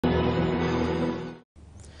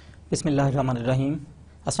Bismillahirrahmanirrahim.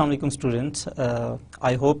 Assalamu alaikum students.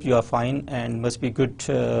 I hope you are fine and must be good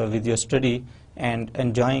with your study and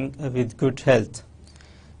enjoying with good health.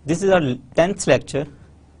 This is our 10th lecture,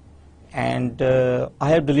 and I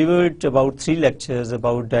have delivered about 3 lectures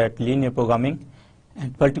about that linear programming,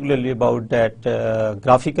 and particularly about that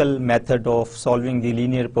graphical method of solving the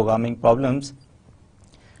linear programming problems.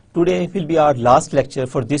 Today will be our last lecture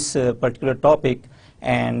for this particular topic,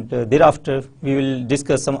 and thereafter we will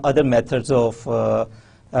discuss some other methods of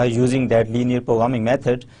using that linear programming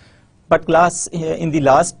method. But class, in the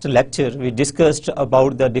last lecture we discussed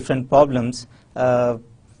about the different problems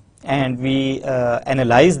and we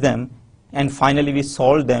analyzed them, and finally we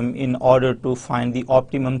solved them in order to find the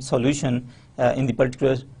optimum solution in the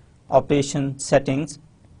particular operation settings.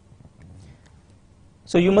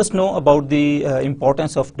 So you must know about the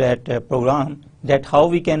importance of that program, that how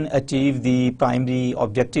we can achieve the primary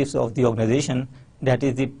objectives of the organization, that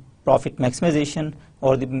is the profit maximization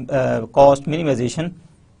or the cost minimization.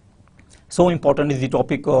 So important is the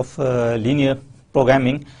topic of linear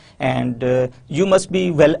programming, and you must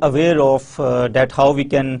be well aware of that how we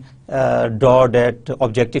can draw that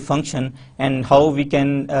objective function and how we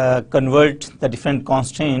can convert the different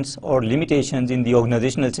constraints or limitations in the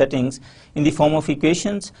organizational settings in the form of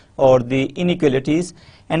equations or the inequalities,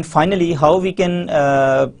 and finally how we can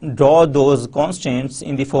draw those constraints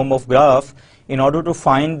in the form of graph in order to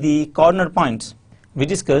find the corner points. We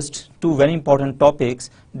discussed 2 very important topics,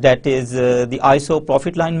 that is the ISO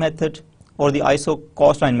profit line method or the ISO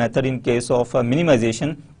cost line method in case of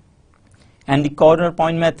minimization, and the corner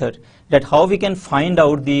point method, that how we can find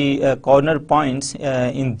out the corner points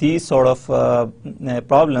in these sort of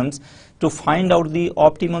problems to find out the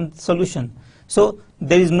optimum solution. So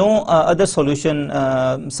there is no other solution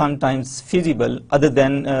sometimes feasible other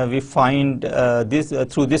than we find this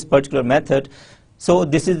through this particular method. So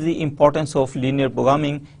this is the importance of linear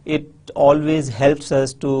programming. It always helps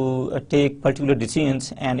us to take particular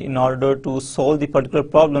decisions, and in order to solve the particular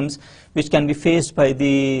problems which can be faced by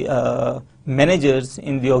the managers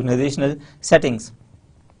in the organizational settings.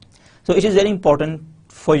 So it is very important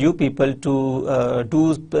for you people to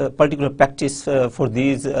do particular practice for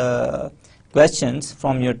these questions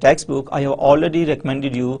from your textbook. I have already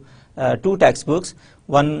recommended you 2 textbooks.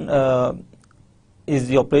 One is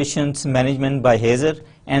the Operations Management by Hazer,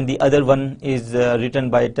 and the other one is written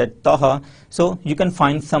by Taha. So you can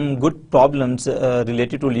find some good problems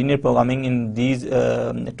related to linear programming in these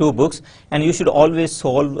 2 books, and you should always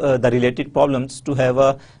solve the related problems to have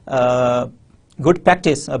a good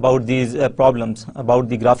practice about these problems, about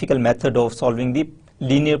the graphical method of solving the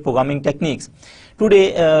linear programming techniques.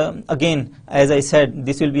 Today, again, as I said,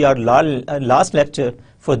 this will be our last lecture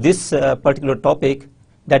for this particular topic,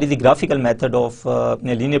 that is the graphical method of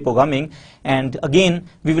linear programming, and again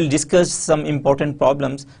we will discuss some important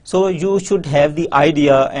problems. So you should have the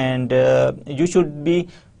idea, and you should be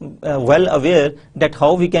well aware that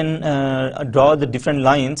how we can draw the different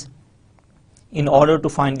lines in order to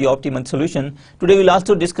find the optimal solution. Today we will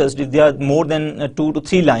also discuss if there are more than 2 to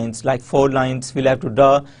 3 lines, like 4 lines we'll have to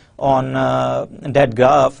draw on that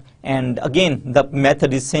graph, and again the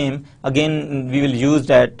method is same. Again we will use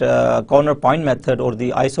that corner point method or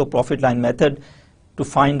the ISO profit line method to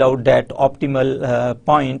find out that optimal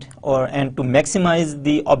point, and to maximize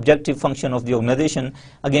the objective function of the organization.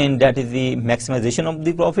 Again, that is the maximization of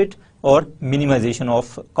the profit or minimization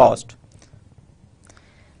of cost.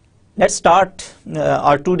 Let's start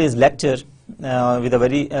our today's lecture with a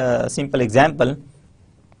very simple example.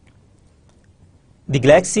 The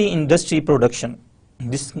Galaxy Industry Production.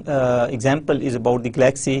 This example is about the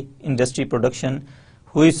Galaxy Industry Production,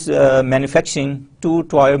 who is manufacturing 2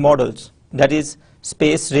 toy models, that is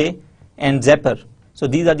Space Ray and Zapper. So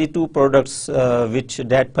these are the 2 products which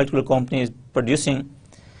that particular company is producing.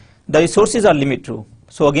 The resources are limited to.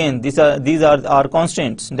 So again, these are our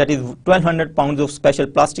constraints, that is 1200 pounds of special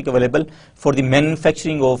plastic available for the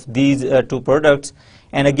manufacturing of these 2 products,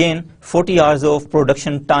 and again 40 hours of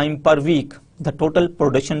production time per week. The total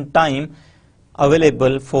production time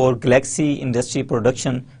available for Galaxy Industry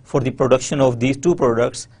Production for the production of these 2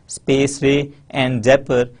 products, Space Ray and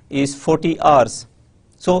Zapper, is 40 hours.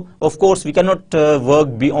 So of course we cannot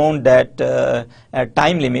work beyond that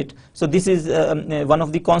time limit. So this is one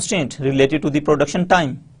of the constraints related to the production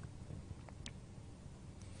time.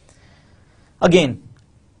 Again,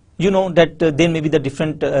 you know that there may be the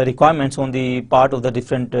different requirements on the part of the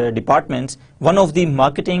different departments. One of the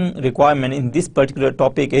marketing requirement in this particular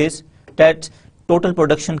topic is that total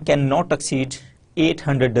production cannot exceed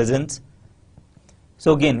 800 dozens.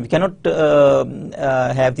 So again, we cannot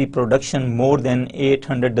have the production more than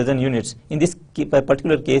 800 dozen units. In this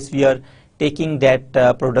particular case, we are taking that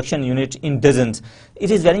production unit in dozens. It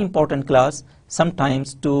is very important, class,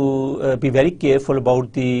 sometimes to be very careful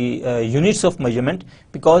about the units of measurement,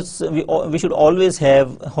 because we should always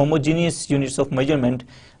have homogeneous units of measurement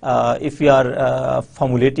if we are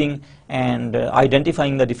formulating and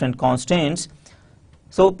identifying the different constraints.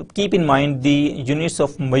 So keep in mind the units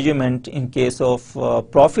of measurement in case of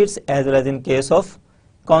profits as well as in case of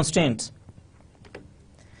constraints.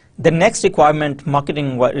 The next requirement,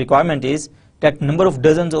 marketing requirement, is that number of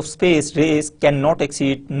dozens of space rays cannot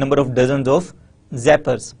exceed number of dozens of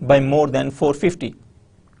zappers by more than 450.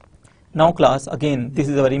 Now class, again, this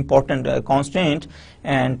is a very important constraint,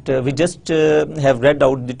 and we just have read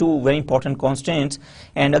out the two very important constraints.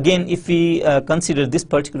 And again, if we consider this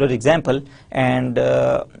particular example, and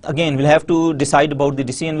again we'll have to decide about the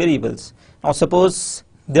decision variables. Now suppose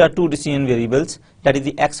there are two decision variables, that is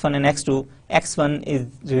the x1 and x2. x1 is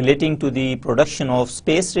relating to the production of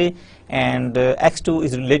space ray, and x2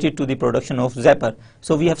 is related to the production of zapper.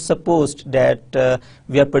 So we have supposed that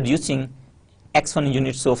we are producing x1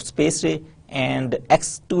 units of space ray and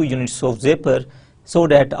x2 units of zapper, so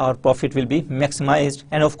that our profit will be maximized.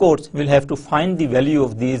 And of course, we'll have to find the value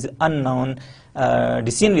of these unknown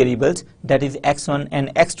decision variables, that is x1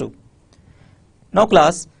 and x2. Now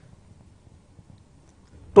class,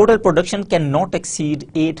 total production cannot exceed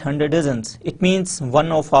 800 dozens. It means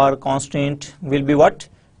one of our constraint will be what?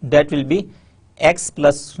 That will be x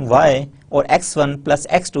plus y, or x1 plus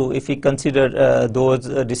x2. If we consider those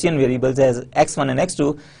decision variables as x1 and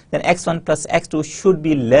x2, then x1 plus x2 should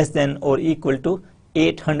be less than or equal to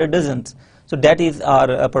 800 dozens. So that is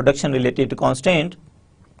our production related constraint.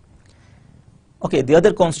 Okay, the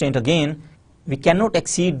other constraint, again, we cannot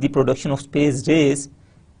exceed the production of space rays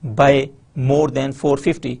by more than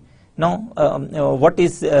 450. Now what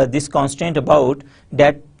is this constraint about?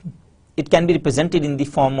 That it can be represented in the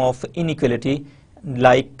form of inequality,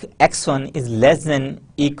 like x1 is less than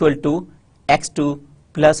equal to x2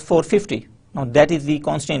 plus 450. Now that is the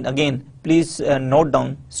constraint. Again, please note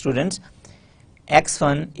down, students,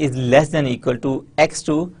 x1 is less than equal to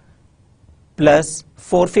x2 plus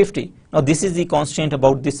 450. Now this is the constraint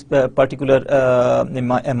about this particular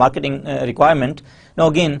marketing requirement. Now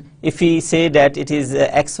again, if we say that it is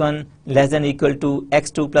x1 less than equal to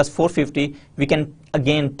x2 plus 450, we can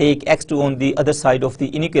again take x2 on the other side of the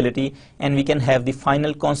inequality, and we can have the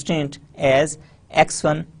final constraint as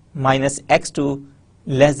x1 minus x2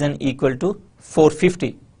 less than equal to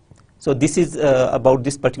 450. So this is about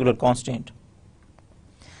this particular constraint.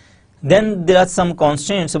 Then there are some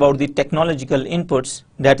constraints about the technological inputs,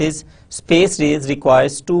 that is space rays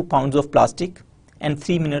requires 2 pounds of plastic and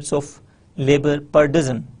 3 minutes of labor per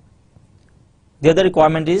dozen. The other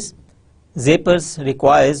requirement is zappers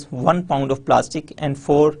requires 1 pound of plastic and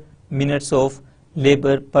 4 minutes of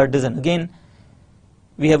labor per dozen. Again,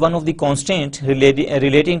 we have one of the constraints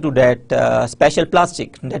relating to that special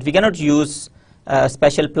plastic, that we cannot use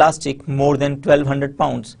special plastic more than 1200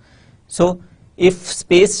 pounds. So if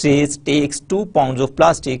space rays takes 2 pounds of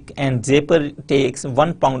plastic and zapper takes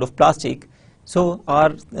 1 pound of plastic, so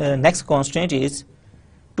our next constraint is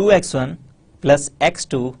 2x1 plus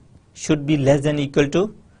x2 should be less than equal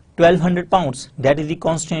to 1200 pounds. That is the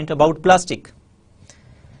constraint about plastic.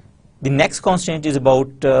 The next constraint is about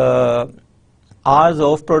hours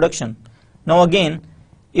of production. Now again,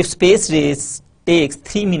 if space rays takes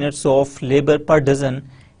 3 minutes of labor per dozen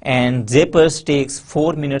and zappers takes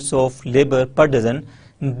 4 minutes of labor per dozen,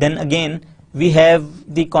 then again we have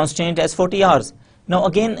the constraint as 40 hours. Now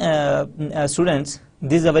again, students,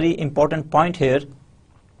 this is a very important point here,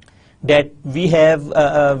 that we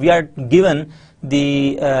are given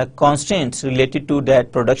the constraints related to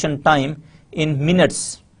that production time in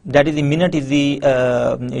minutes. That is, the minute is the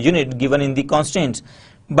unit given in the constraints.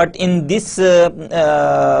 But in this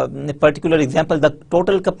particular example, the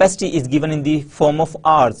total capacity is given in the form of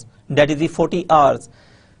hours, that is the 40 hours.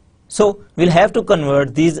 So we'll have to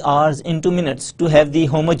convert these hours into minutes to have the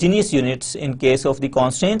homogeneous units in case of the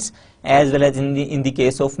constraints, as well as in the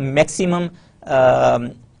case of maximum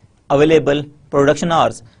available production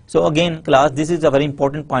hours. So again, class, this is a very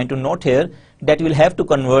important point to note here, that we'll have to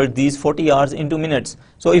convert these 40 hours into minutes.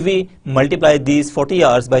 So if we multiply these 40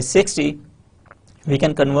 hours by 60, we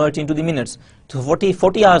can convert into the minutes. So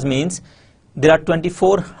 40 hours means there are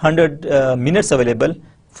 2400 minutes available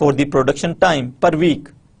for the production time per week.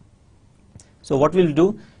 So what we'll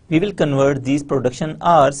do, we will convert these production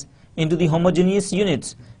hours into the homogeneous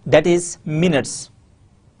units, that is minutes.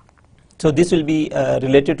 So this will be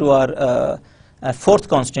related to our fourth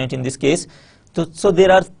constraint in this case. So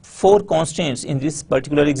there are 4 constraints in this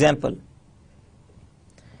particular example.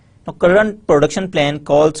 Now, current production plan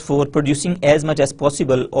calls for producing as much as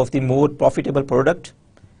possible of the more profitable product.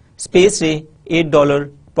 Space ray,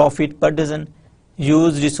 $8 profit per dozen.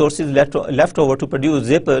 Use resources left over to produce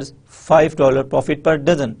zippers, $5 profit per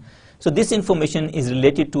dozen. So this information is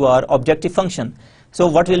related to our objective function. So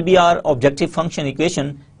what will be our objective function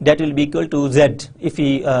equation? That will be equal to z. If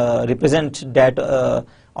we represent that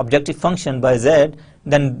objective function by z,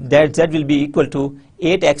 then that z will be equal to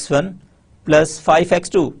 8x1 plus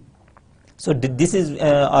 5x2. So this is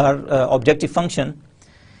our objective function.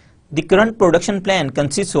 The current production plan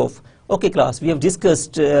consists of, okay class, we have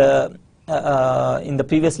discussed in the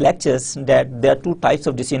previous lectures that there are 2 types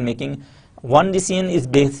of decision making. One decision is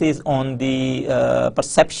based on the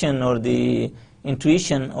perception or the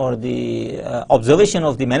intuition or the observation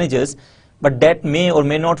of the managers, but that may or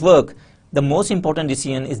may not work. The most important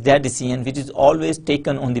decision is that decision which is always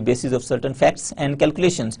taken on the basis of certain facts and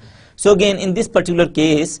calculations. So again, in this particular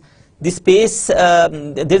case, the space,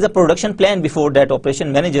 there's a production plan before that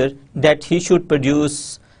operation manager that he should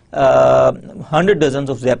produce 100 dozens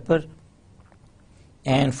of zapper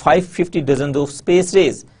and 550 dozens of space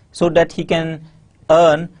rays, so that he can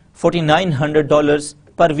earn $4,900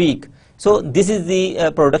 per week. So this is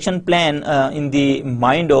the production plan in the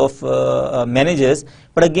mind of managers.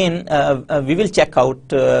 But again, we will check out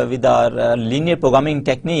with our linear programming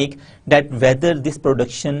technique that whether this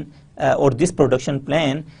production or this production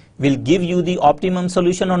plan will give you the optimum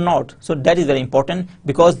solution or not. So that is very important,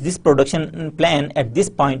 because this production plan at this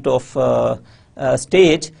point of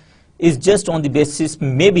stage is just on the basis,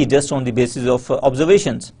 maybe just on the basis of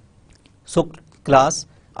observations. So class,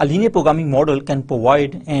 a linear programming model can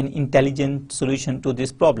provide an intelligent solution to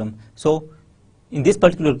this problem. So in this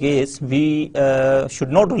particular case, we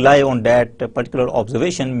should not rely on that particular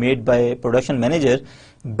observation made by a production manager,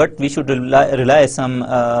 but we should rely some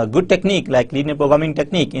good technique like linear programming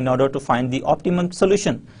technique in order to find the optimum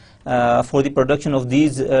solution for the production of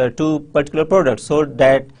these 2 particular products, so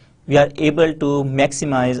that we are able to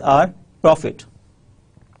maximize our profit.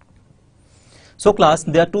 So class,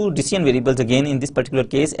 there are 2 decision variables again in this particular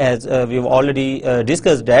case, as we have already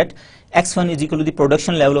discussed that x1 is equal to the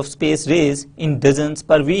production level of space rays in dozens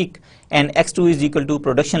per week, and x2 is equal to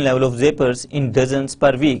production level of zippers in dozens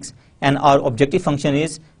per weeks, and our objective function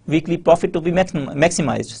is weekly profit to be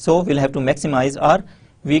maximized. So we'll have to maximize our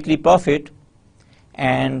weekly profit,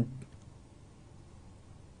 and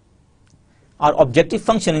our objective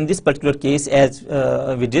function in this particular case, as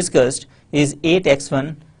we discussed, is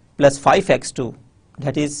 8x1 plus 5x2.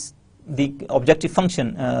 That is the objective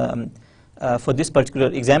function for this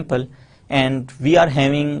particular example, and we are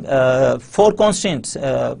having 4 constraints.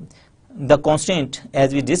 The constraint,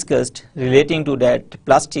 as we discussed, relating to that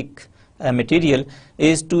plastic material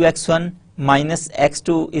is 2x1 minus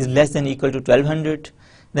x2 is less than equal to 1200.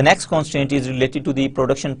 The next constraint is related to the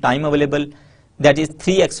production time available, that is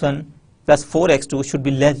 3x1 plus 4x2 should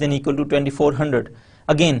be less than equal to 2400.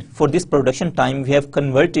 Again, for this production time, we have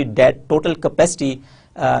converted that total capacity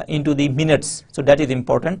into the minutes, so that is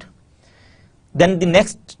important. Then the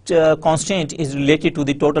next constraint is related to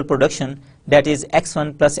the total production, that is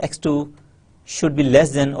x1 plus x2 should be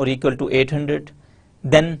less than or equal to 800.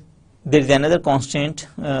 Then there is another constraint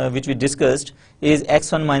which we discussed, is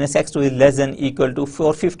x1 minus x2 is less than equal to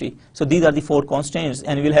 450. So these are the 4 constraints,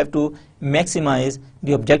 and we will have to maximize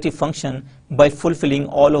the objective function by fulfilling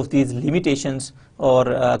all of these limitations or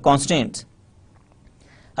constraints.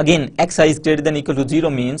 Again, xi is greater than equal to 0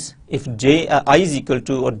 means if I is equal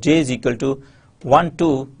to or j is equal to 1,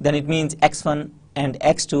 2, then it means x1 and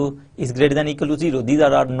x2 is greater than equal to 0. These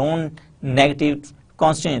are our non-negative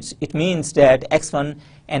constraints. It means that x1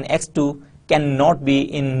 and x2 cannot be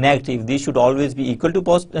in negative. These should always be equal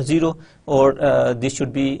to 0, or this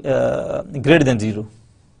should be greater than 0.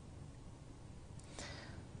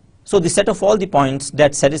 So the set of all the points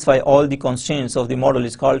that satisfy all the constraints of the model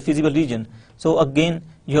is called feasible region. So again,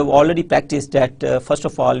 you have already practiced that first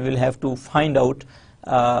of all we'll have to find out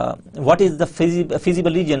what is the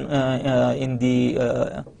feasible region in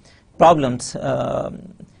the problems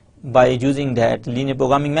by using that linear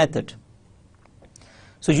programming method.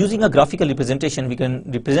 So using a graphical representation, we can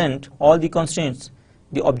represent all the constraints,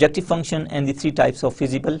 the objective function, and the 3 types of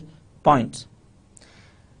feasible points.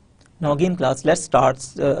 Now again class, let's start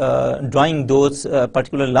drawing those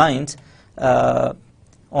particular lines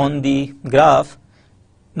on the graph.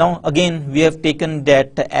 Now again, we have taken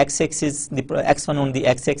that x-axis, the x1 on the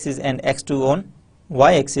x-axis and x2 on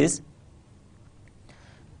y-axis,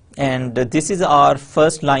 and this is our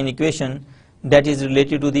first line equation, that is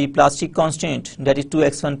related to the plastic constraint, that is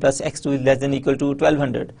 2x1 plus x2 is less than or equal to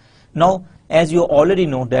 1200. Now, as you already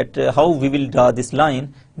know that how we will draw this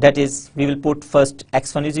line, that is we will put first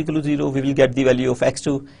x1 is equal to 0, we will get the value of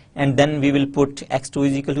x2, and then we will put x2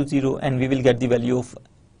 is equal to 0 and we will get the value of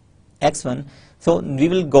x1. So we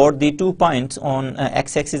will got the 2 points on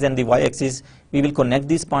x-axis and the y-axis. We will connect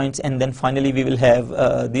these points, and then finally we will have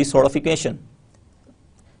this sort of equation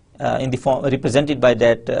in the form represented by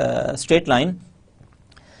that straight line.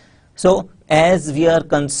 So as we are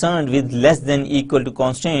concerned with less than equal to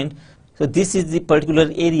constraint, so this is the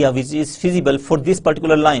particular area which is feasible for this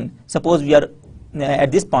particular line. Suppose we are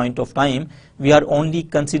at this point of time, we are only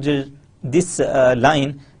consider this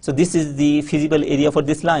line. So this is the feasible area for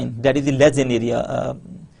this line, that is the less than area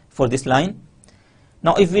for this line.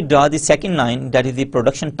 Now if we draw the second line, that is the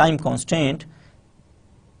production time constraint,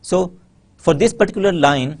 so for this particular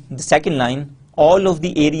line, the second line, all of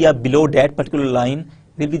the area below that particular line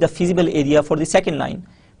will be the feasible area for the second line.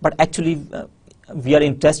 But actually we are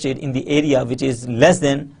interested in the area which is less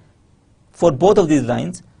than for both of these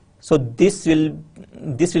lines. So this will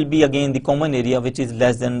be again the common area which is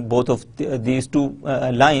less than both of these two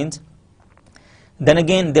lines. Then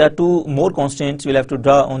again there are two more constraints we'll have to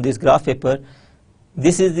draw on this graph paper.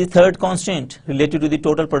 This is the third constraint related to the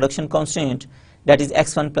total production constraint, that is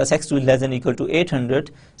x1 plus x2 is less than or equal to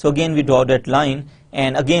 800. So again we draw that line,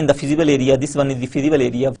 and again the feasible area, this one is the feasible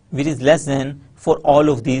area which is less than for all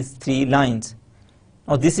of these three lines.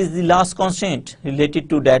 Now this is the last constraint related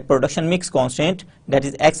to that production mix constraint, that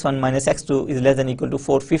is x1 minus x2 is less than or equal to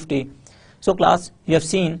 450. So class, you have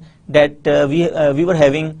seen that we were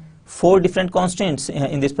having 4 different constraints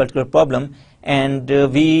in this particular problem, and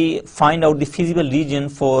we find out the feasible region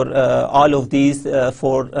for all of these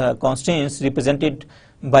 4 constraints represented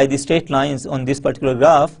by the straight lines on this particular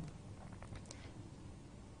graph.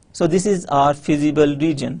 So this is our feasible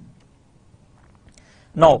region.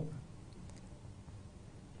 Now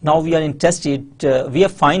we are interested, we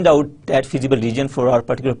have find out that feasible region for our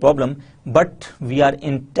particular problem, but we are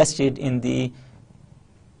interested in the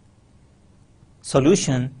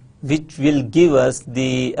solution which will give us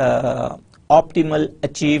the optimal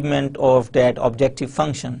achievement of that objective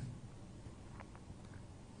function.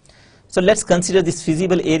 So let's consider this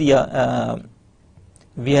feasible area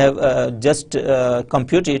we have just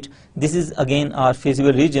computed. This is again our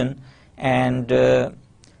feasible region, and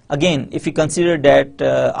again, if you consider that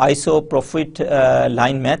iso-profit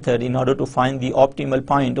line method in order to find the optimal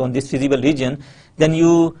point on this feasible region, then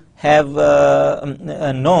you have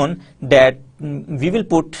known that we will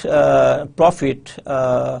put profit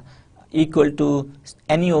equal to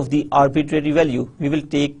any of the arbitrary value. We will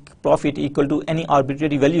take profit equal to any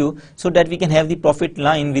arbitrary value so that we can have the profit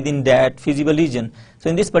line within that feasible region. So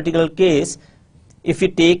in this particular case, if we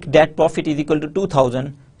take that profit is equal to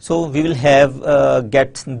 2000, so we will have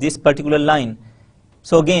get this particular line.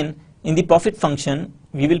 So again, in the profit function,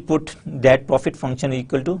 we will put that profit function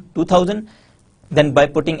equal to 2000. Then by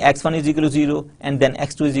putting x1 is equal to 0 and then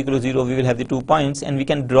x2 is equal to 0, we will have the 2 points, and we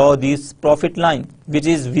can draw this profit line which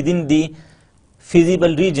is within the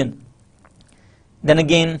feasible region. Then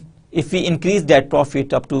again, if we increase that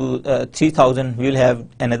profit up to 3000, we will have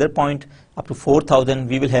another point. Up to 4000,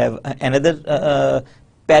 we will have another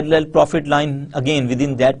parallel profit line again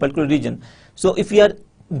within that particular region. So if we are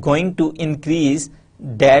going to increase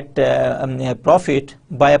that profit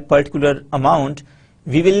by a particular amount,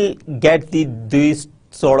 we will get these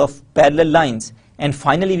sort of parallel lines, and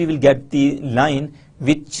finally we will get the line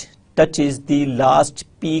which touches the last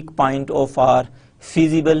peak point of our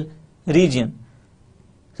feasible region.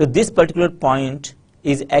 So this particular point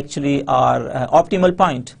is actually our optimal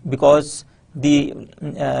point, because the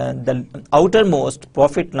outermost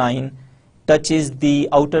profit line touches the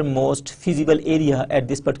outermost feasible area at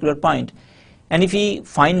this particular point. And if we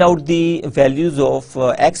find out the values of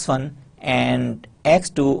x1 and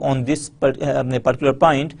x2 on this particular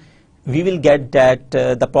point, we will get that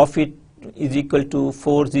the profit is equal to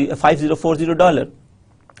 $5040.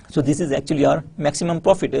 So this is actually our maximum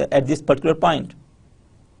profit at this particular point.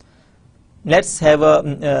 Let's have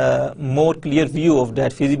a more clear view of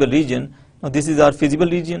that feasible region. Now this is our feasible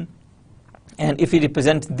region, and if we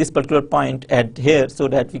represent this particular point at here so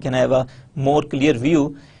that we can have a more clear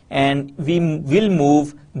view, and we will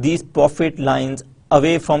move these profit lines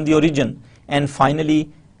away from the origin, and finally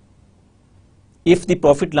if the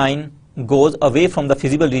profit line goes away from the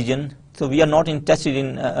feasible region, so we are not interested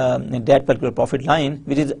in that particular profit line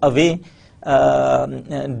which is away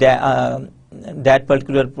that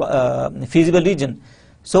particular feasible region.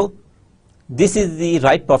 So this is the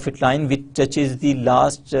right profit line which touches the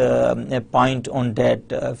last point on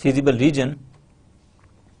that feasible region.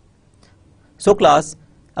 So class,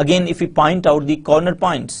 again if we point out the corner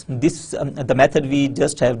points, this the method we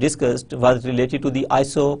just have discussed was related to the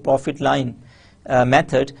ISO profit line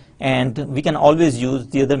method, and we can always use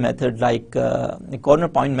the other method like the corner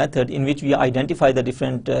point method, in which we identify the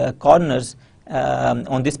different corners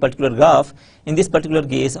on this particular graph. In this particular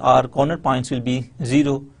case, our corner points will be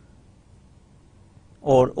 0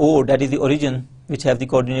 or O, that is the origin, which have the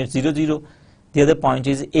coordinates 0, 0. The other point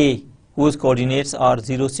is A, whose coordinates are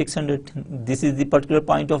 0, 600. This is the particular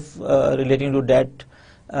point of relating to that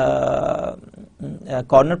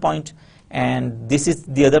corner point, and this is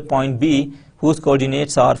the other point B, whose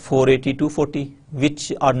coordinates are 480, 240,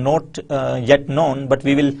 which are not yet known, but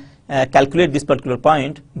we will calculate this particular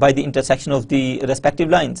point by the intersection of the respective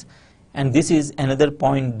lines. And this is another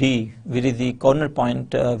point D, which is the corner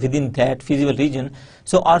point within that feasible region.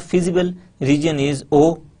 So our feasible region is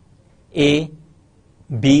O, A,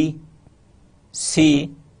 B, C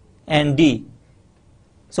and D.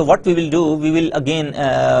 So what we will do, we will again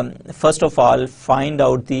first of all find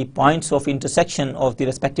out the points of intersection of the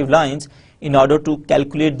respective lines in order to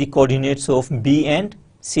calculate the coordinates of B and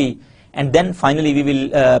C, and then finally we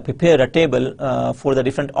will prepare a table for the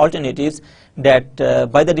different alternatives, that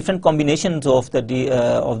by the different combinations of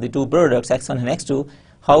the two products X1 and X2,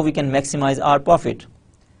 how we can maximize our profit.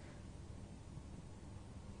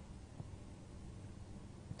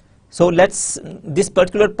 So this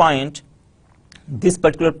particular point is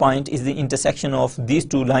the intersection of these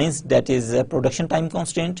two lines, that is production time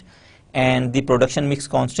constant and the production mix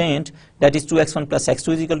constant, that is 2x1 plus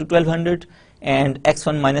x2 is equal to 1200 and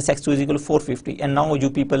x1 minus x2 is equal to 450. And now you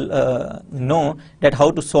people know that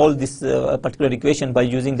how to solve this particular equation by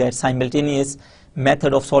using that simultaneous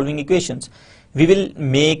method of solving equations. We will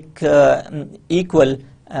make equal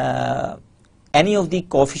any of the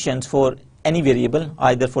coefficients for any variable,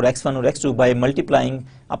 either for x1 or x2, by multiplying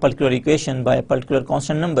a particular equation by a particular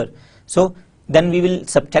constant number. So then we will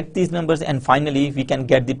subtract these numbers, and finally we can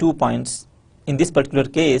get the 2 points in this particular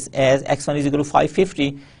case as x1 is equal to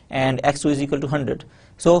 550 and x2 is equal to 100.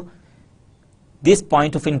 So this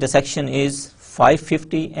point of intersection is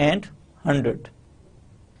 550 and 100.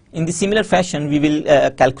 In the similar fashion, we will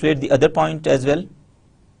calculate the other point as well.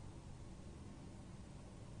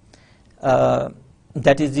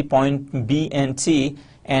 That is the point B and C,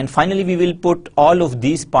 and finally we will put all of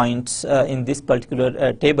these points in this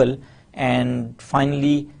particular table, and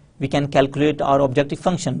finally we can calculate our objective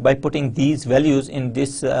function by putting these values in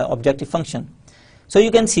this objective function. So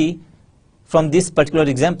you can see from this particular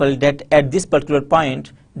example that at this particular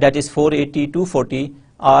point, that is 480, 240,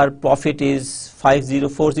 our profit is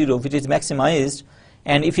 5040, which is maximized.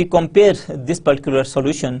 And if we compare this particular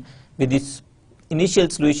solution with this initial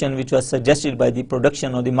solution which was suggested by the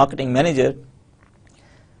production or the marketing manager,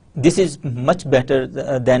 this is much better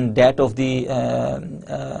than that of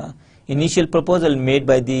the initial proposal made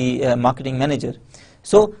by the marketing manager.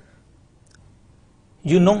 So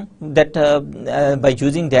you know that by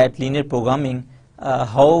using that linear programming,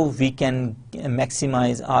 how we can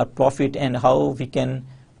maximize our profit and how we can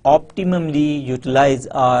optimally utilize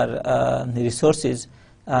our resources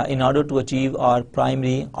in order to achieve our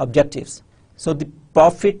primary objectives. So the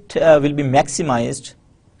profit will be maximized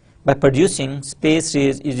by producing space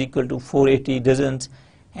rays is equal to 480 dozens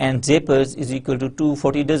and zappers is equal to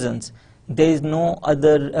 240 dozens. There is no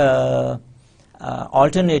other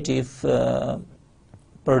alternative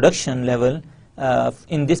production level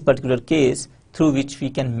in this particular case through which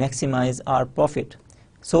we can maximize our profit.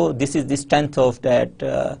 So this is the strength of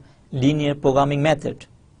that linear programming method.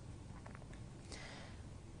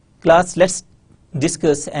 Class, let's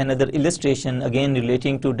discuss another illustration again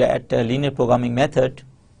relating to that linear programming method.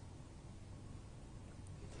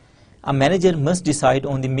 A manager must decide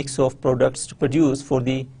on the mix of products to produce for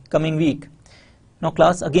the coming week. Now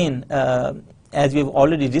class, again as we have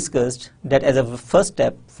already discussed, that as a first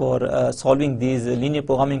step for solving these linear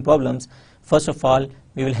programming problems, first of all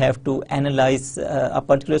we will have to analyze a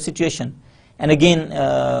particular situation. And again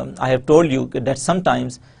I have told you that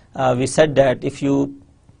sometimes we said that if you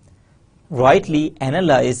rightly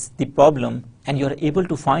analyze the problem and you are able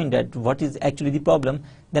to find out what is actually the problem,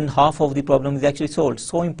 then half of the problem is actually solved.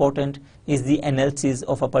 So important is the analysis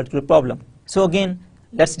of a particular problem. So again,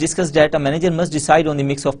 let's discuss that a manager must decide on the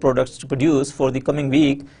mix of products to produce for the coming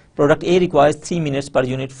week. Product A requires 3 minutes per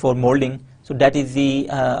unit for molding. So that is the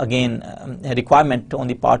again a requirement on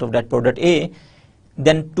the part of that product A.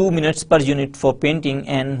 Then 2 minutes per unit for painting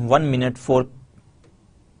and 1 minute for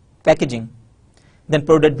packaging. Then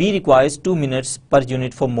product B requires 2 minutes per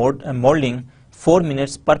unit for molding, 4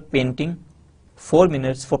 minutes per painting, 4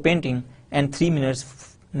 minutes for painting and 3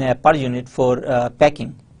 minutes per unit for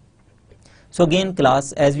packing. So again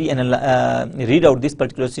class, as we read out this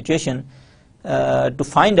particular situation, to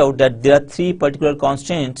find out that there are three particular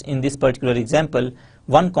constraints in this particular example.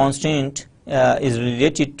 One constraint is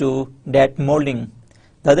related to that molding,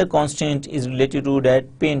 the other constraint is related to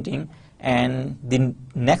that painting, and the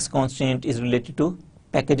next constraint is related to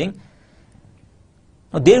packaging.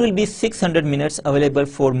 Now there will be 600 minutes available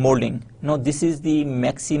for molding. Now this is the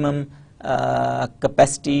maximum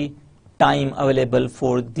capacity time available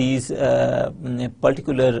for these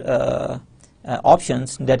particular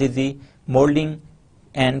options, that is the molding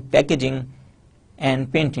and packaging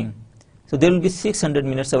and painting. So there will be 600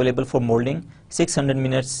 minutes available for molding, 600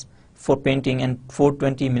 minutes for painting, and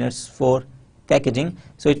 420 minutes for packaging.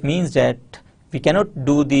 So it means that we cannot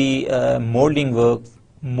do the molding work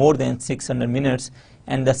more than 600 minutes,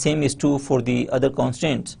 and the same is true for the other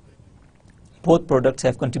constraints. Both products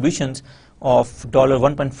have contributions of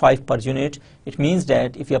 $1.5 per unit. It means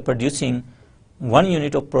that if you are producing 1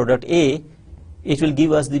 unit of product A, it will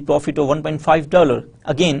give us the profit of $1.5.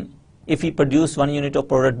 Again, if we produce 1 unit of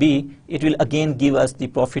product B, it will again give us the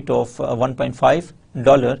profit of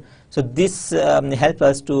 $1.5. So this helps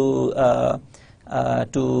us to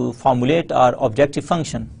formulate our objective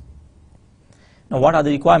function. Now what are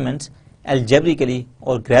the requirements? Algebraically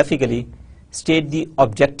or graphically state the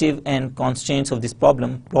objective and constraints of this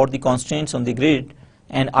problem, plot the constraints on the grid,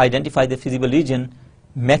 and identify the feasible region,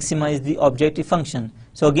 maximize the objective function.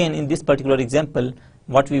 So again, in this particular example,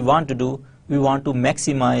 what we want to do, we want to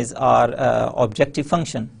maximize our objective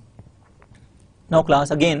function. Now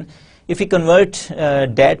class, again, if we convert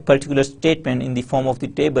that particular statement in the form of the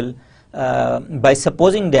table by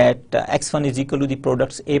supposing that x1 is equal to the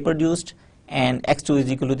products A produced and x2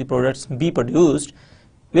 is equal to the products B produced,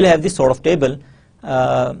 we'll have this sort of table.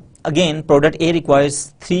 Again, product A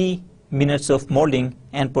requires 3 minutes of molding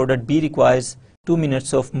and product B requires 2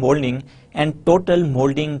 minutes of molding, and total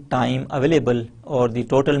molding time available, or the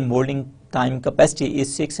total molding time capacity,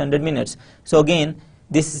 is 600 minutes. So again,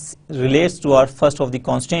 this relates to our first of the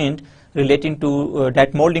constraint relating to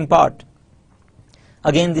that molding part.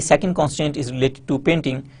 Again, the second constraint is related to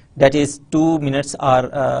painting, that is 2 minutes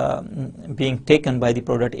are being taken by the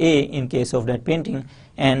product A in case of that painting,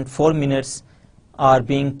 and 4 minutes are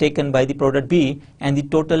being taken by the product B, and the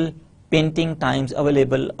total painting times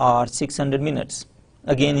available are 600 minutes.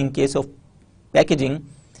 Again, in case of packaging,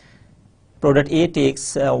 product A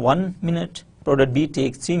takes 1 minute, product B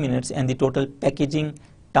takes 3 minutes, and the total packaging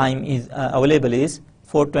time is available is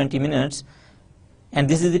 420 minutes. And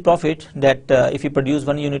this is the profit that if you produce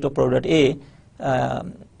 1 unit of product A,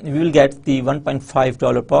 we will get the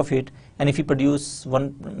 $1.5 profit, and if you produce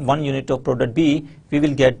one unit of product B, we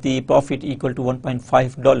will get the profit equal to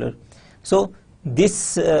 $1.5. So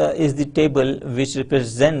this is the table which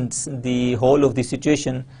represents the whole of the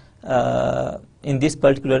situation in this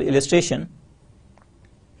particular illustration.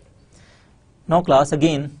 Now class,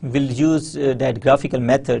 again, we'll use that graphical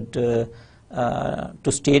method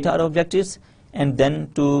to state our objectives, and then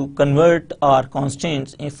to convert our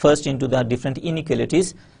constraints first into the different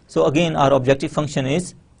inequalities. So again, our objective function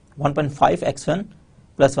is 1.5x1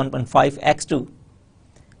 plus 1.5x2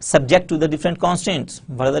 subject to the different constraints.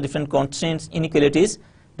 What are the different constraints inequalities?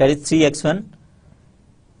 That is 3x1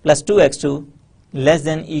 plus 2x2 less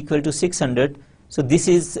than equal to 600. So this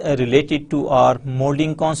is related to our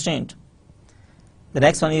molding constraint. The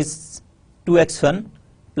next one is 2x1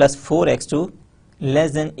 plus 4x2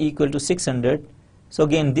 less than equal to 600. So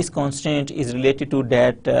again, this constraint is related to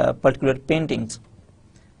that particular paintings.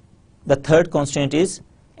 The third constraint is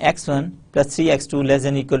x1 plus 3x2 less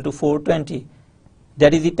than equal to 420.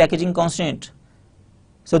 That is the packaging constraint.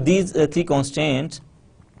 So these three constraints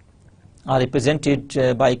are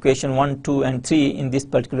represented by equation 1, 2 and 3 in this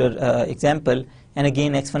particular example, and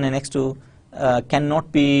again x1 and x2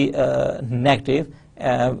 cannot be negative.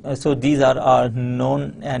 So these are our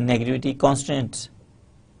known negativity constraints.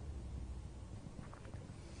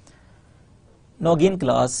 Now again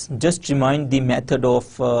class, just remind the method of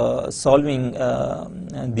solving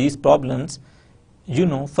these problems. You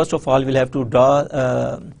know, first of all, we'll have to draw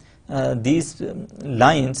these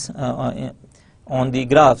lines on the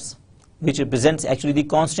graphs, which represents actually the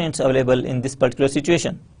constraints available in this particular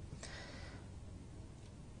situation.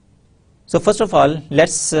 So first of all,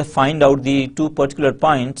 let's find out the two particular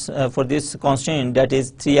points for this constraint, that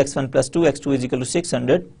is 3x1 plus 2x2 is equal to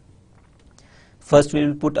 600. First we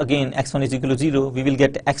will put again x1 is equal to 0, we will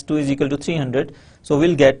get x2 is equal to 300. So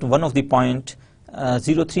we'll get one of the point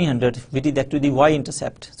 0, 300, which is actually the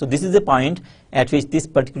y-intercept. So this is the point at which this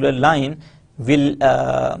particular line will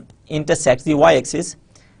intersect the y-axis.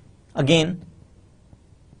 Again,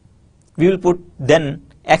 we will put then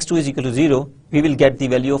x2 is equal to 0, we will get the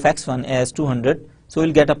value of x1 as 200. So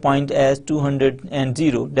we'll get a point as 200 and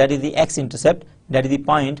 0. That is the x-intercept. That is the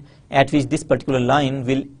point at which this particular line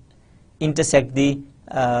will intersect the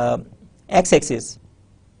x-axis.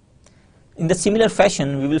 In the similar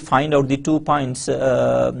fashion, we will find out the 2 points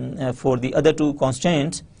for the other 2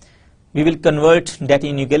 constraints. We will convert that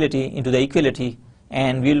inequality into the equality,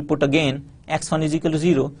 and we will put again x1 is equal to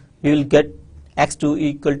 0. We will get x2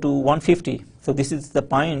 equal to 150. So this is the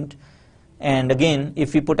point. And again,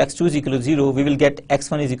 if we put x2 is equal to 0, we will get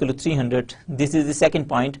x1 is equal to 300. This is the second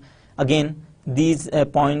point. Again, these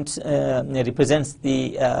points represents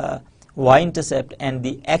the y-intercept and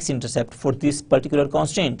the x-intercept for this particular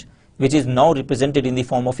constraint, which is now represented in the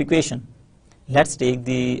form of equation. Let's take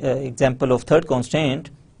the example of third constraint,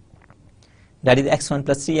 that is x1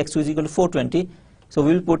 plus 3x2 is equal to 420. So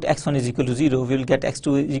we will put x1 is equal to 0, we will get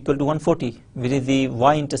x2 is equal to 140, which is the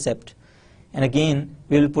y-intercept. And again,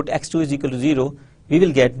 we will put x2 is equal to 0, we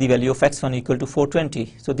will get the value of x1 equal to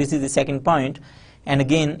 420. So this is the second point. And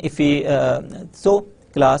again, if we, so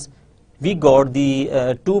class, we got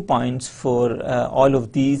the 2 points for all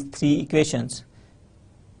of these 3 equations.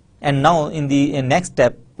 And now in the next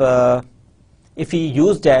step, if we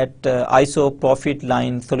use that ISO profit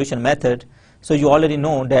line solution method, so you already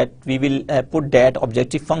know that we will put that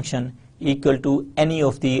objective function equal to any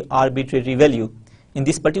of the arbitrary value. In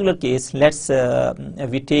this particular case, let's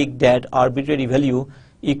we take that arbitrary value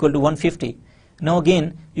equal to 150. Now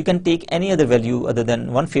again, you can take any other value other than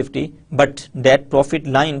 150, but that profit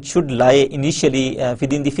line should lie initially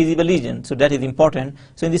within the feasible region. So that is important.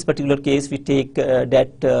 So in this particular case, we take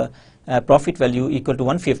that profit value equal to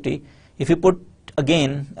 150. If you put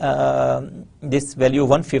again this value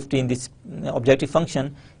 150 in this objective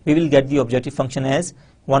function, we will get the objective function as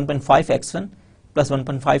 1.5x1 plus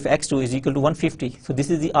 1.5x2 is equal to 150. So this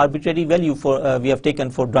is the arbitrary value for we have taken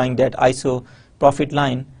for drawing that ISO profit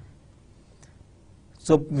line.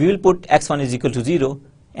 So we will put x1 is equal to 0,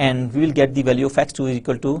 and we will get the value of x2 is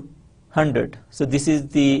equal to 100. So this is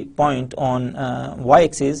the point on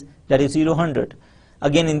y-axis, that is 0, 100.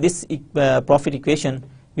 Again, in this profit equation,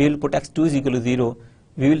 we will put x2 is equal to 0,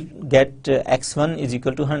 we will get x1 is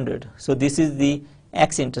equal to 100. So this is the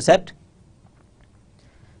x-intercept.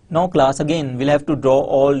 Now class, again we'll have to draw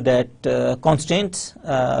all that constraints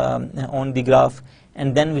on the graph,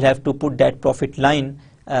 and then we'll have to put that profit line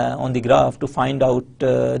on the graph to find out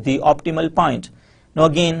the optimal point. Now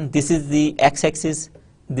again, this is the x-axis,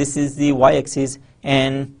 this is the y-axis,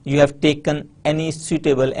 and you have taken any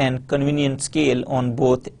suitable and convenient scale on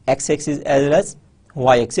both x-axis as well as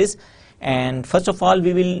y-axis. And first of all,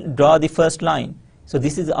 we will draw the first line. So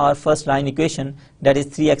this is our first line equation, that is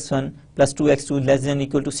 3x1 plus 2x2 less than or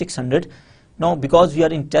equal to 600. Now because we are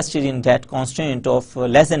interested in that constraint of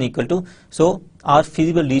less than or equal to, so our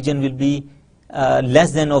feasible region will be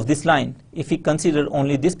less than of this line. If we consider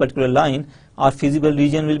only this particular line, our feasible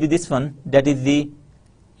region will be this one, that is the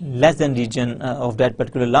less than region of that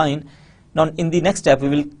particular line. Now in the next step, we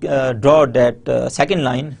will draw that second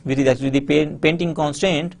line, which is actually the painting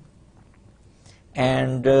constraint.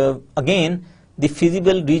 And again, the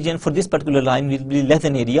feasible region for this particular line will be less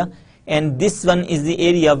than area, and this one is the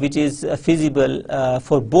area which is feasible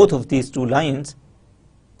for both of these two lines.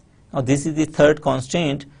 Now this is the third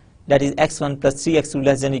constraint, that is x1 plus 3x2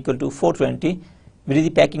 less than or equal to 420, which is the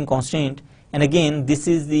packing constraint. And again, this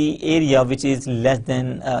is the area which is less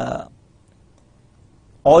than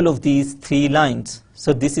all of these 3 lines.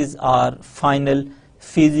 So this is our final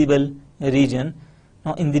feasible region.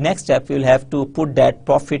 Now in the next step, we will have to put that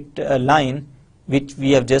profit line which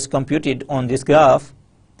we have just computed on this graph.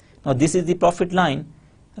 Now this is the profit line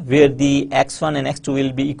where the x1 and x2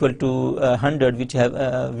 will be equal to 100, which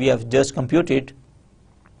we have just computed.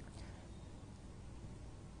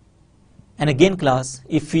 And again class,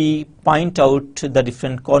 if we point out the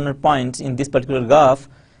different corner points in this particular graph,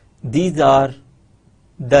 these are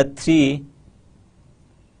the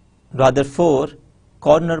 4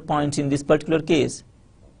 corner points in this particular case.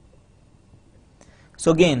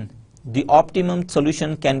 So again, the optimum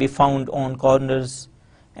solution can be found on corners,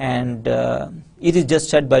 and it is just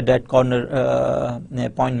said by that corner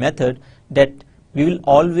point method that we will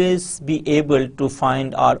always be able to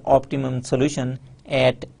find our optimum solution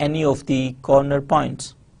at any of the corner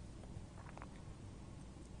points.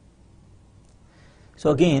 So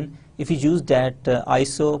again, if we use that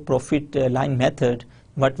ISO profit line method,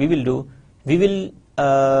 what we will do, we will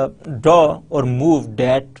draw or move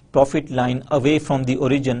that profit line away from the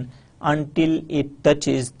origin until it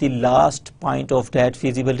touches the last point of that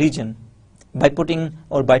feasible region by putting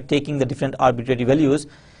or by taking the different arbitrary values.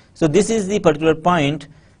 So this is the particular point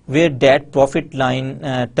where that profit line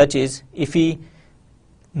touches, if we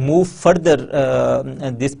move further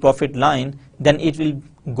this profit line, then it will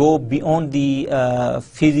go beyond the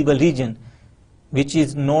feasible region, which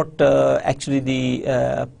is not actually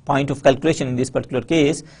the point of calculation in this particular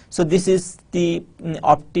case. So this is the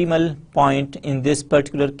optimal point in this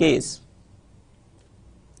particular case.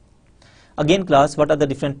 Again class, what are the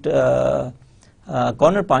different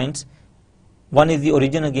corner points? One is the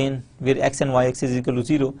origin again, where x and y axis is equal to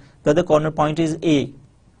 0. The other corner point is A.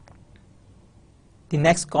 The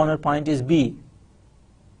next corner point is B.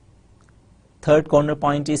 Third corner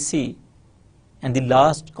point is C. And the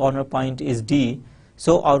last corner point is D.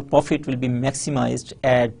 So our profit will be maximized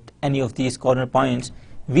at any of these corner points,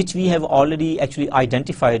 which we have already actually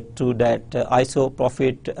identified through that ISO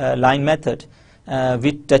profit line method,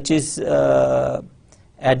 which touches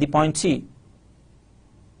at the point C.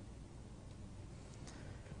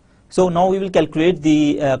 So now we will calculate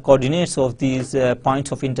the coordinates of these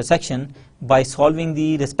points of intersection by solving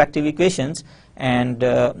the respective equations, and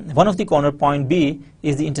one of the corner point B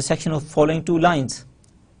is the intersection of following two lines.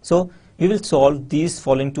 So we will solve these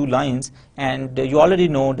following two lines, and you already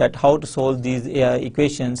know that how to solve these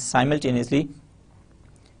equations simultaneously.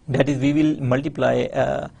 That is, we will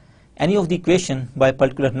multiply any of the equation by a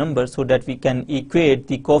particular number so that we can equate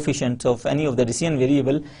the coefficients of any of the decision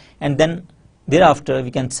variable, and then thereafter we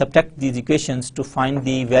can subtract these equations to find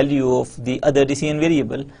the value of the other decision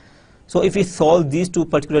variable. So if we solve these two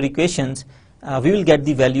particular equations, we will get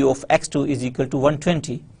the value of x2 is equal to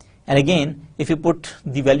 120. And again, if you put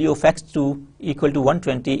the value of x2 equal to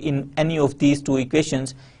 120 in any of these two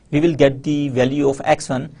equations, we will get the value of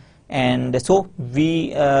x1, and so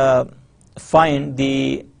we find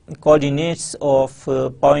the coordinates of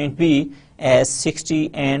point B as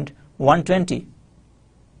 60 and 120.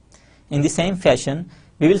 In the same fashion,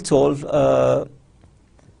 we will solve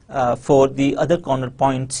for the other corner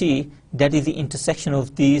point C, that is the intersection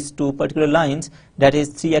of these two particular lines, that is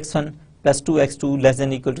 3x1 plus 2x2 less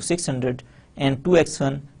than equal to 600, and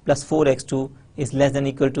 2x1 plus 4x2 is less than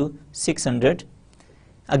equal to 600.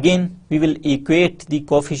 Again, we will equate the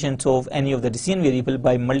coefficients of any of the decision variable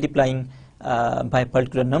by multiplying by a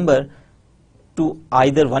particular number to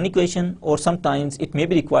either one equation, or sometimes it may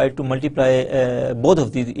be required to multiply both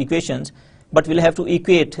of these equations, but we'll have to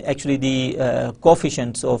equate actually the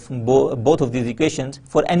coefficients of both of these equations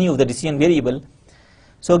for any of the decision variable.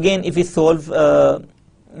 So again, if we solve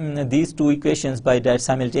these two equations by that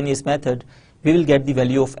simultaneous method, we will get the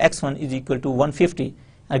value of x1 is equal to 150.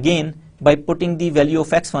 Again, by putting the value of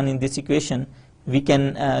x1 in this equation, we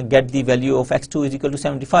can get the value of x2 is equal to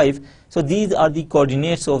 75. So these are the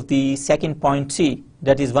coordinates of the second point C,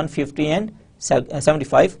 that is 150 and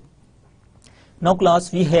 75. Now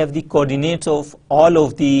class, we have the coordinates of all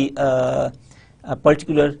of the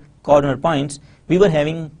particular corner points. We were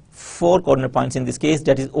having 4 corner points in this case,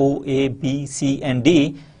 that is O, A, B, C and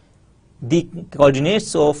D. The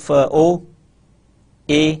coordinates of O,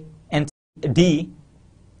 A and D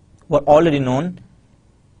were already known,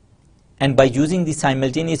 and by using the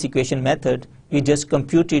simultaneous equation method, we just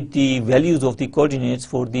computed the values of the coordinates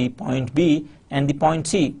for the point B and the point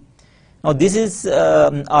C. Now this is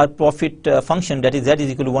our profit function, that is z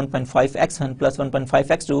is equal to 1.5 x1 plus 1.5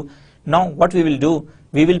 x2. Now what we will do,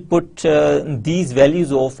 we will put these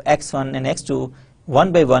values of x1 and x2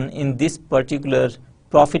 one by one in this particular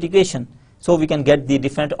profit equation, so we can get the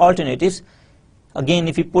different alternatives. Again,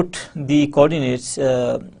 if we put the coordinates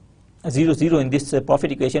 0, 0 in this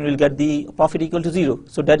profit equation, we will get the profit equal to 0.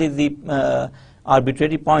 So that is the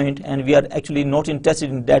arbitrary point, and we are actually not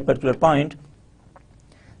interested in that particular point.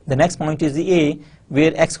 The next point is the A,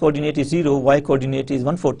 where x coordinate is 0, y coordinate is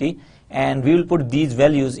 140, and we will put these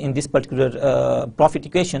values in this particular profit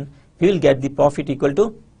equation. We will get the profit equal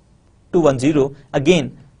to 210.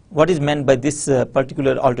 Again, what is meant by this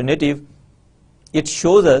particular alternative? It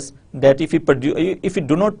shows us that if we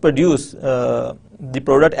do not produce the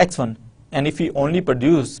product x1, and if we only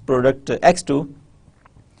produce product x2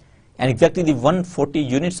 and exactly the 140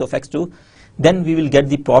 units of x2, then we will get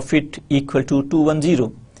the profit equal to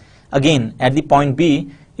 210. Again, at the point B,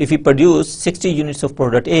 if we produce 60 units of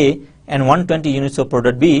product A and 120 units of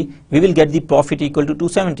product B, we will get the profit equal to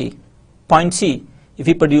 270. Point C, if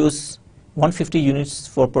we produce 150 units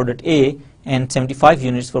for product A and 75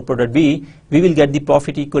 units for product B, we will get the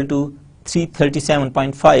profit equal to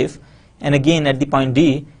 337.5. And again, at the point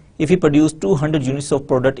D, if we produce 200 units of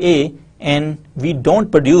product A and we don't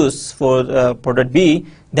produce for product B,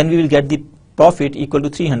 then we will get the profit equal to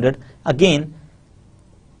 300. Again,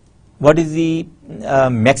 what is the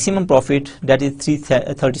maximum profit? That is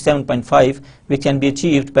 337.5, which can be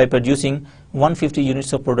achieved by producing 150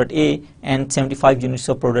 units of product A and 75 units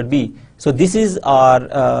of product B. So this is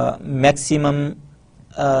our maximum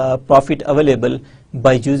profit available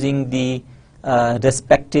by using the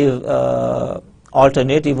respective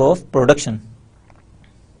alternative of production.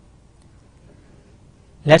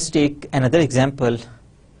 Let's take another example.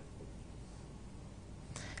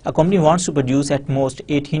 A company wants to produce at most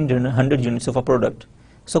 1800 units of a product.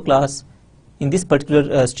 So class, in this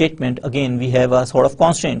particular statement, again we have a sort of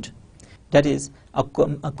constraint. That is, a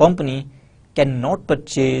company cannot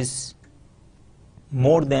purchase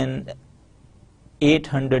more than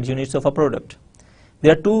 800 units of a product.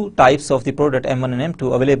 There are two types of the product M1 and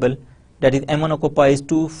M2 available. That is, M1 occupies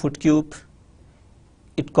 2 foot cube,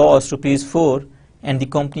 it costs ₹4 and the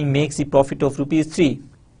company makes the profit of ₹3.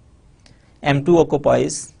 M2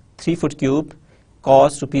 occupies 3 foot cube,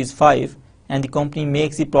 costs ₹5 and the company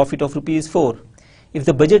makes the profit of ₹4. If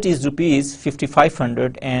the budget is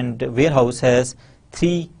 ₹5,500 and warehouse has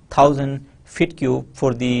 3,000 feet cube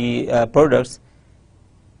for the products,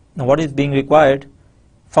 now what is being required?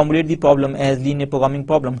 Formulate the problem as linear programming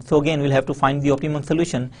problem. So again, we'll have to find the optimum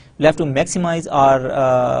solution. We'll have to maximize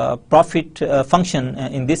our profit function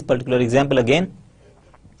in this particular example again.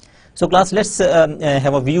 So class, let's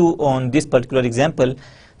have a view on this particular example.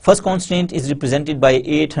 First constraint is represented by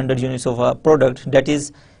 800 units of a product. That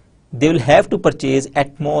is, they will have to purchase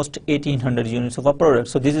at most 1800 units of a product.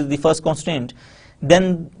 So this is the first constraint.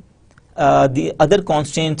 Then the other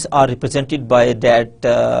constraints are represented by that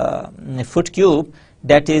foot cube.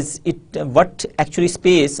 That is, what actually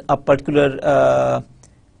space a particular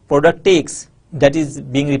product takes. That is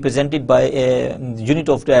being represented by a unit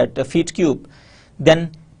of that feet cube.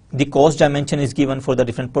 Then the cost dimension is given for the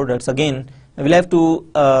different products. Again, we'll have to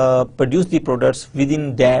produce the products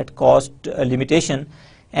within that cost limitation.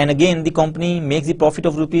 And again, the company makes the profit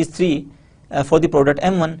of ₹3 for the product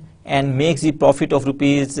M1 and makes the profit of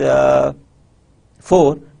 ₹4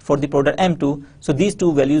 for the product M2. So these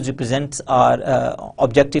two values represents our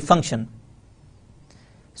objective function.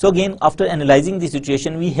 So again, after analyzing the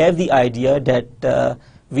situation, we have the idea that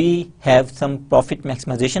we have some profit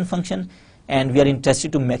maximization function and we are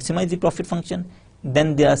interested to maximize the profit function.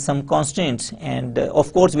 Then there are some constraints, and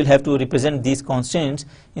of course we'll have to represent these constraints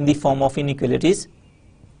in the form of inequalities.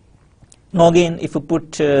 Now again, if we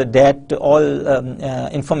put that all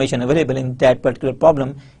information available in that particular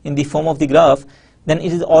problem in the form of the graph, then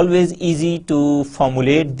it is always easy to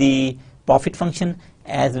formulate the profit function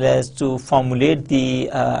as well as to formulate the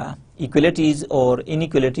equalities or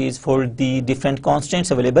inequalities for the different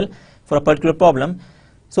constraints available for a particular problem.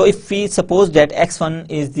 So if we suppose that x1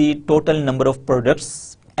 is the total number of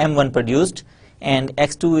products M1 produced and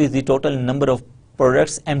x2 is the total number of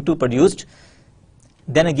products M2 produced,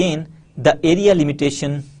 then again the area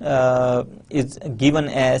limitation is given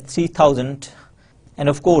as 3000, and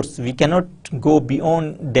of course we cannot go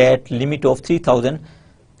beyond that limit of 3000.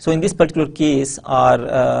 So in this particular case,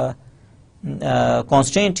 our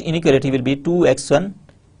constraint inequality will be 2x1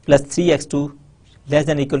 plus 3x2 less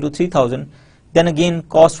than or equal to 3000. Then again,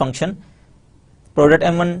 cost function, product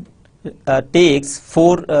M1 takes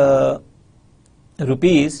 4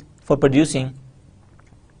 rupees for producing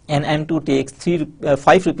and M2 takes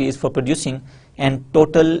 5 rupees for producing, and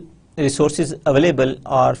total resources available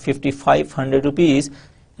are 5500 rupees.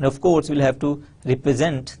 And of course we'll have to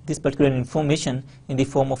represent this particular information in the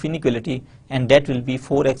form of inequality, and that will be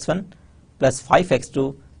 4x1 plus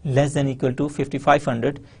 5x2 less than or equal to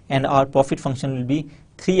 5500, and our profit function will be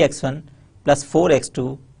 3x1 plus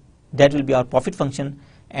 4x2. That will be our profit function.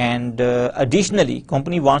 And additionally,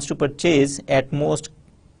 company wants to purchase at most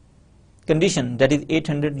condition, that is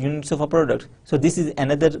 800 units of a product. So this is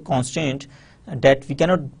another constraint, that we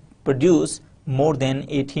cannot produce more than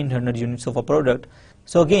 1800 units of a product.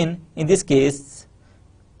 So again, in this case,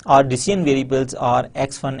 our decision variables are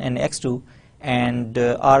x1 and x2, and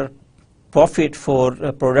our profit for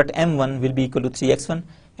product M1 will be equal to 3x1,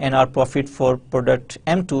 and our profit for product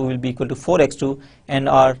M2 will be equal to 4x2, and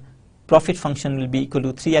our profit function will be equal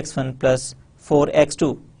to 3x1 plus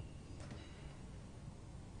 4x2.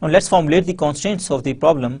 Now let's formulate the constraints of the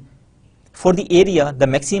problem. For the area, the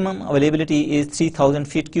maximum availability is 3000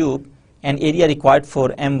 feet cube, and area required for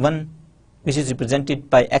M1, which is represented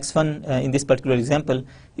by x1 in this particular example,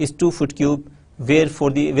 is 2 foot cube,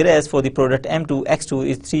 whereas for the product M2, x2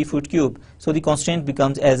 is 3 foot cube. So the constraint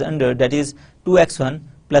becomes as under, that is 2x1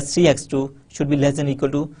 plus 3x2 should be less than or equal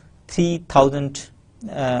to 3000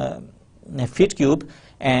 feet cube,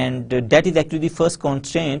 and that is actually the first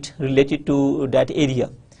constraint related to that area.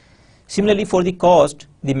 Similarly, for the cost,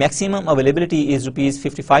 the maximum availability is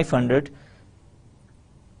 ₹5500.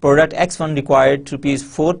 Product X1 required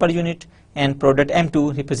 ₹4 per unit, and product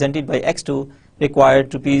M2 represented by X2 required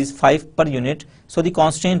 ₹5 per unit. So the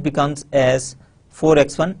constraint becomes as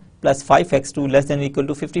 4x1 plus 5x2 less than or equal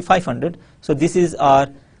to 5500. So this is our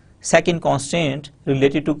second constraint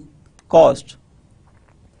related to cost.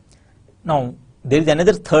 Now there is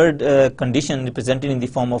another third condition represented in the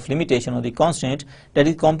form of limitation or the constraint, that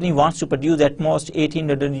is company wants to produce at most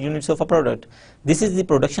 1800 units of a product. This is the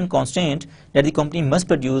production constraint, that the company must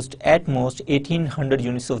produce at most 1800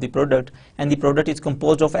 units of the product, and the product is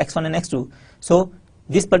composed of X1 and X2. So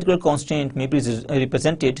this particular constraint may be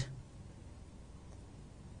represented.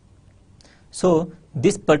 So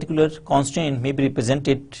this particular constraint may be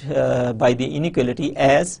represented by the inequality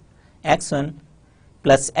as X1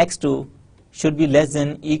 plus X2 should be less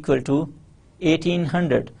than equal to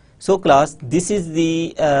 1800. So class, this is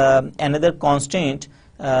the another constraint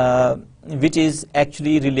which is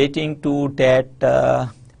actually relating to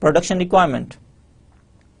that production requirement.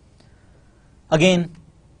 Again,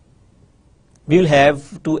 we will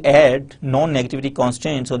have to add non-negativity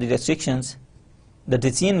constraints or the restrictions. The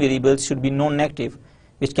decision variables should be non-negative,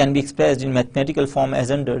 which can be expressed in mathematical form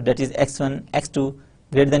as under, that is x1, x2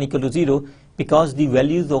 greater than or equal to 0, because the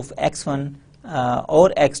values of x1 or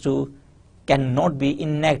x2 cannot be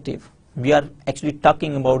in negative. We are actually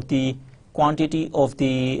talking about the quantity of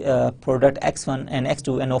the product x1 and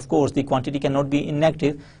x2, and of course the quantity cannot be in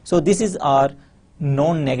negative. So this is our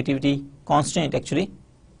non-negativity constraint actually.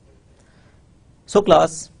 So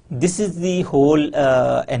class, this is the whole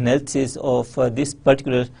analysis of this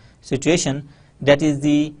particular situation, that is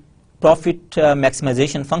the profit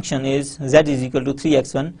maximization function is z is equal to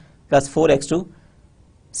 3x1 plus 4x2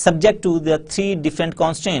 subject to the three different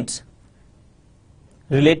constraints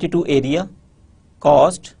related to area,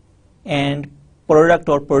 cost and product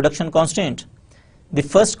or production constraint. The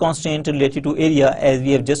first constraint related to area, as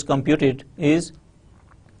we have just computed, is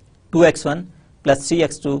 2x1 plus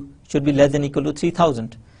 3x2 should be less than or equal to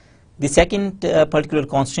 3000. The second particular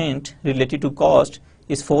constraint related to cost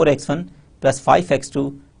is 4x1 plus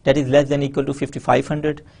 5x2, that is less than or equal to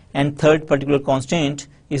 5500, and third particular constraint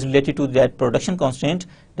is related to that production constraint,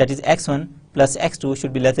 that is x1 plus x2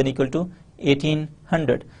 should be less than or equal to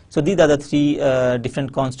 1800. So these are the three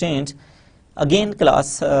different constraints. Again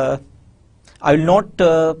class, I will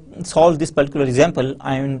not solve this particular example,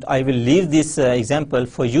 and I will leave this example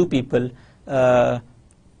for you people.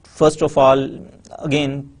 First of all,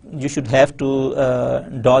 again you should have to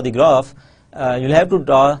draw the graph. You'll have to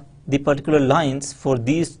draw the particular lines for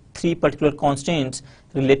these three particular constraints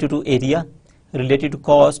related to area, related to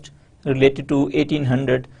cost, related to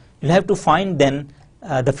 1800. You'll have to find then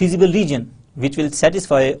the feasible region which will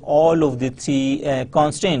satisfy all of the three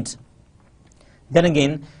constraints. Then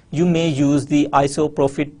again, you may use the ISO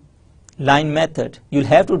profit line method. You'll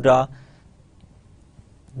have to draw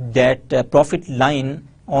that profit line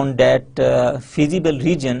on that feasible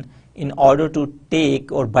region in order to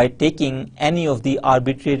take, or by taking any of the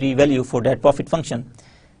arbitrary value for that profit function.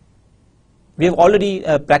 We have already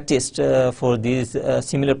practiced for these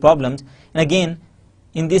similar problems, and again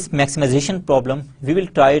in this maximization problem we will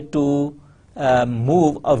try to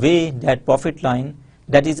move away that profit line,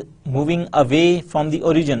 that is moving away from the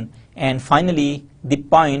origin, and finally the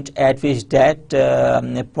point at which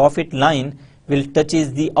that profit line will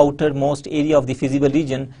touches the outermost area of the feasible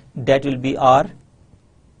region, that will be our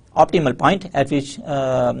optimal point at which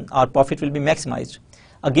our profit will be maximized.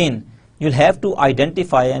 Again, you'll have to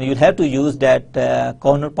identify, and you'll have to use that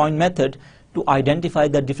corner point method to identify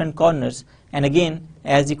the different corners, and again,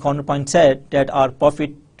 as the corner point said, that our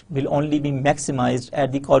profit will only be maximized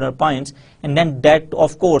at the corner points, and then that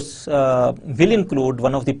of course will include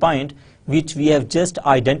one of the point which we have just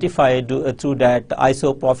identified through that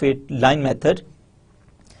ISO profit line method.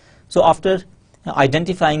 So after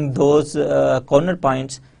identifying those corner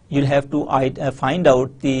points, you'll have to find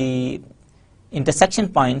out the intersection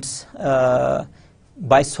points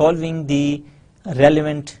by solving the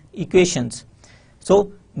relevant equations.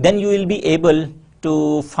 So then you will be able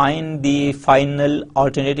to find the final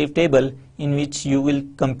alternative table in which you will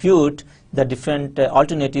compute the different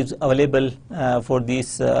alternatives available for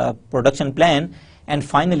this production plan, and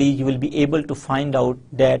finally you will be able to find out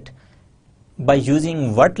that by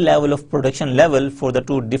using what level of production level for the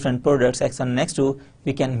two different products x1 and x2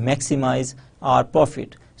 we can maximize our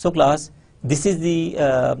profit. So class, this is the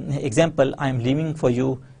example I am leaving for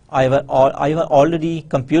you. I have already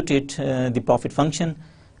computed the profit function,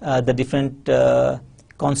 the different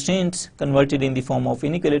constraints converted in the form of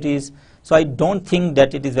inequalities. So I don't think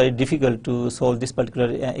that it is very difficult to solve this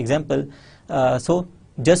particular example. So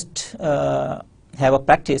just have a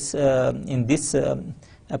practice in this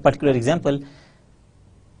particular example.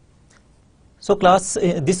 So class,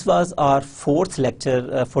 this was our fourth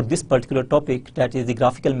lecture for this particular topic, that is the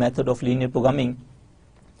graphical method of linear programming.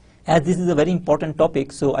 As this is a very important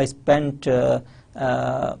topic, so I spent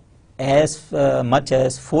as much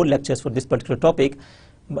as 4 lectures for this particular topic.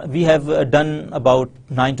 We have done about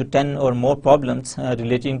 9 to 10 or more problems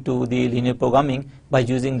relating to the linear programming by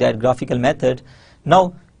using that graphical method.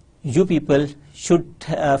 Now you people should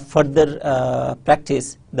further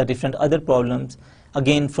practice the different other problems,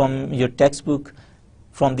 again from your textbook,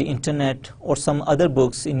 from the internet, or some other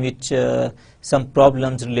books in which some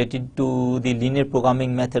problems related to the linear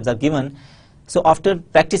programming methods are given. So after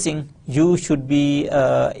practicing, you should be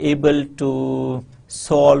able to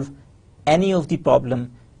solve any of the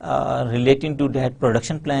problem relating to that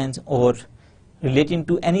production plans or relating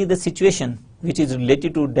to any other situation which is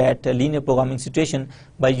related to that linear programming situation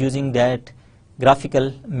by using that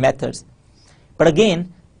graphical methods. But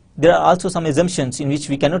again, there are also some assumptions in which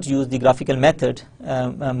we cannot use the graphical method.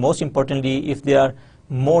 Most importantly, if there are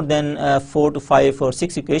more than 4 to 5 or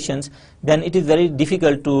 6 equations, then it is very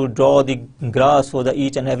difficult to draw the graphs for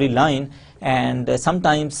each and every line, and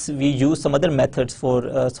sometimes we use some other methods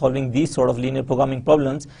for solving these sort of linear programming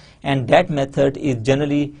problems, and that method is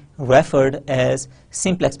generally referred as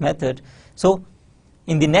simplex method. So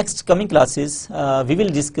in the next coming classes, we will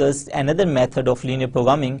discuss another method of linear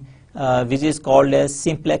programming which is called as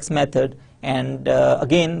simplex method, and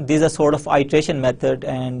again this is a sort of iteration method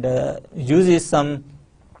and uses some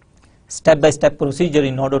step-by-step procedure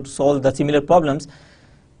in order to solve the similar problems.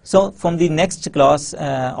 So from the next class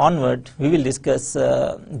onward, we will discuss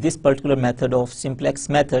this particular method of simplex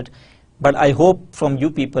method. But I hope from you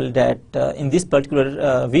people that in this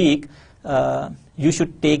particular week you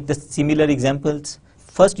should take the similar examples.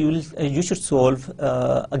 First you should solve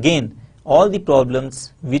again all the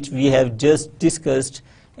problems which we have just discussed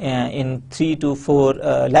in 3 to 4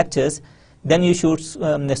 lectures. Then you should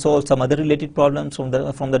solve some other related problems from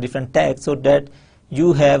the different texts, so that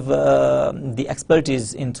you have the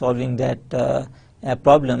expertise in solving that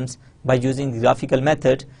problems by using the graphical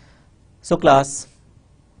method. So class,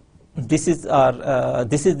 this is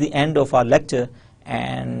the end of our lecture,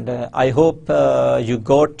 and I hope you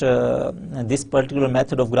got this particular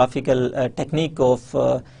method of graphical technique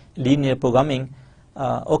of linear programming.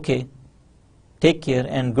 Okay, take care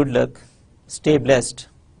and good luck. Stay blessed.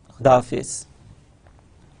 Khuda Hafiz.